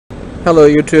Hello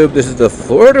YouTube, this is the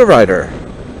Florida Rider.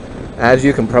 As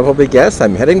you can probably guess,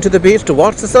 I'm heading to the beach to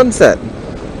watch the sunset.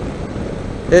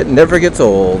 It never gets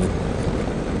old.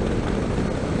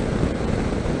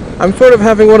 I'm sort of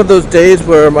having one of those days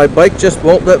where my bike just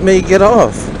won't let me get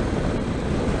off.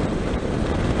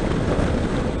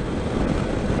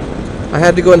 I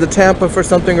had to go into Tampa for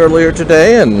something earlier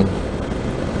today and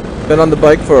been on the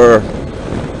bike for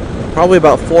probably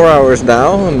about 4 hours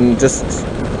now and just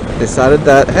decided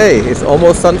that, hey, it's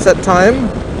almost sunset time,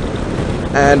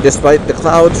 and despite the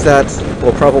clouds that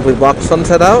will probably block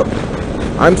sunset out,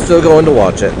 I'm still going to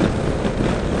watch it.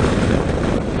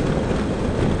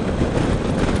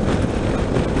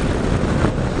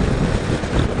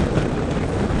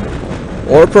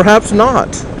 Or perhaps not.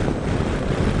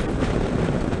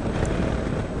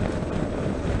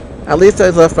 At least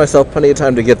I've left myself plenty of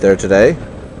time to get there today.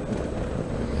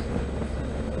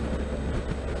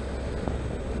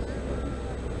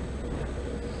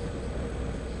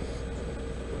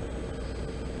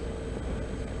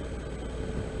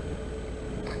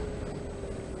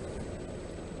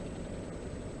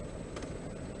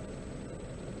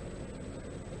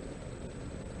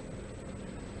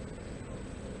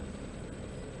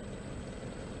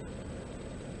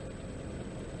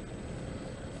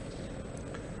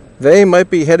 They might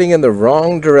be heading in the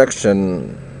wrong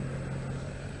direction.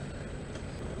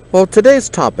 Well, today's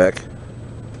topic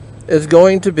is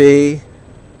going to be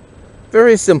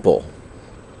very simple.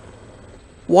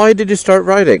 Why did you start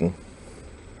riding?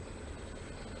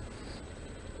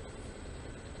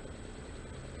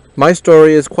 My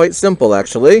story is quite simple,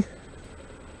 actually.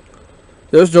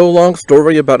 There's no long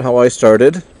story about how I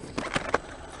started.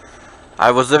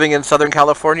 I was living in Southern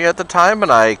California at the time,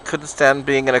 and I couldn't stand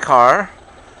being in a car.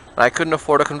 I couldn't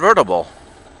afford a convertible,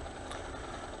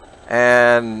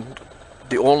 and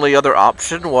the only other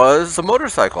option was a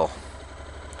motorcycle.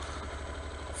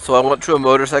 So I went to a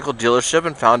motorcycle dealership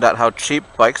and found out how cheap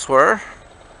bikes were.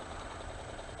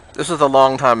 This was a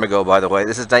long time ago, by the way.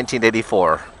 This is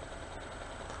 1984.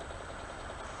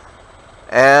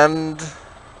 And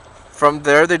from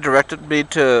there they directed me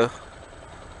to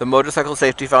the Motorcycle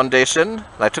Safety Foundation.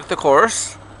 I took the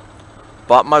course,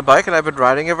 bought my bike, and I've been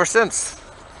riding ever since.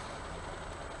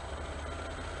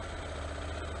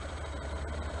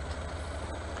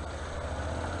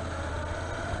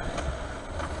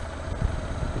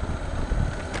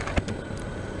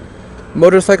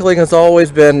 Motorcycling has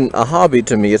always been a hobby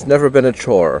to me. It's never been a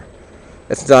chore.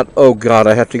 It's not, oh God,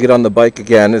 I have to get on the bike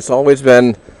again. It's always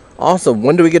been, awesome,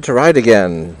 when do we get to ride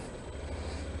again?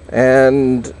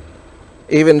 And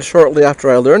even shortly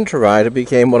after I learned to ride, it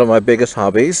became one of my biggest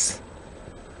hobbies.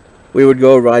 We would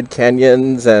go ride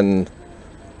canyons and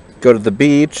go to the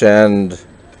beach and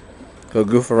go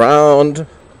goof around.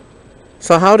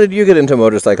 So how did you get into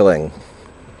motorcycling?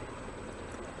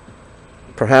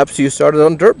 Perhaps you started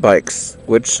on dirt bikes,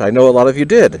 which I know a lot of you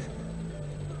did.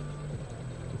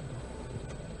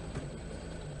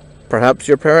 Perhaps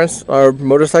your parents are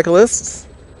motorcyclists?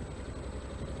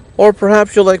 Or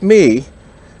perhaps you're like me,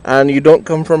 and you don't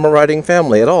come from a riding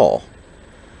family at all.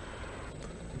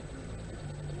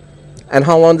 And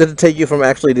how long did it take you from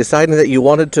actually deciding that you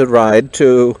wanted to ride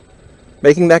to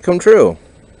making that come true?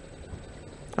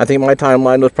 I think my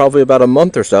timeline was probably about a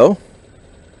month or so.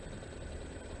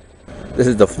 This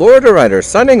is the Florida Rider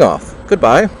signing off.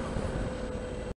 Goodbye.